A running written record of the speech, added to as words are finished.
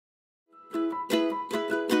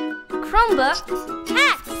Chromebook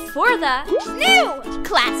X for the new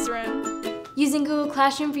classroom. Using Google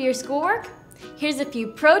Classroom for your schoolwork? Here's a few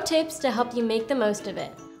pro tips to help you make the most of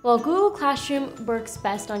it. While Google Classroom works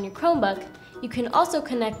best on your Chromebook, you can also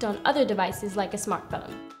connect on other devices like a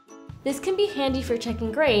smartphone. This can be handy for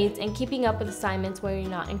checking grades and keeping up with assignments when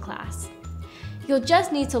you're not in class. You'll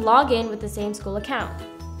just need to log in with the same school account.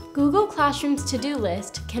 Google Classroom's to-do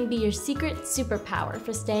list can be your secret superpower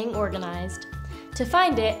for staying organized. To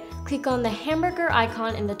find it, click on the hamburger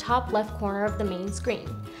icon in the top left corner of the main screen.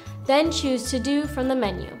 Then choose To Do from the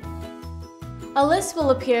menu. A list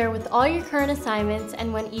will appear with all your current assignments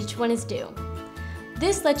and when each one is due.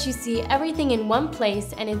 This lets you see everything in one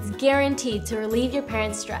place, and it's guaranteed to relieve your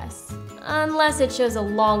parents' stress, unless it shows a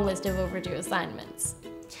long list of overdue assignments.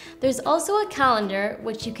 There's also a calendar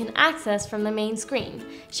which you can access from the main screen,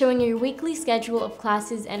 showing your weekly schedule of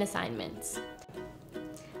classes and assignments.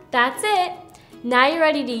 That's it! Now you're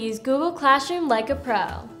ready to use Google Classroom like a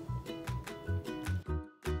pro.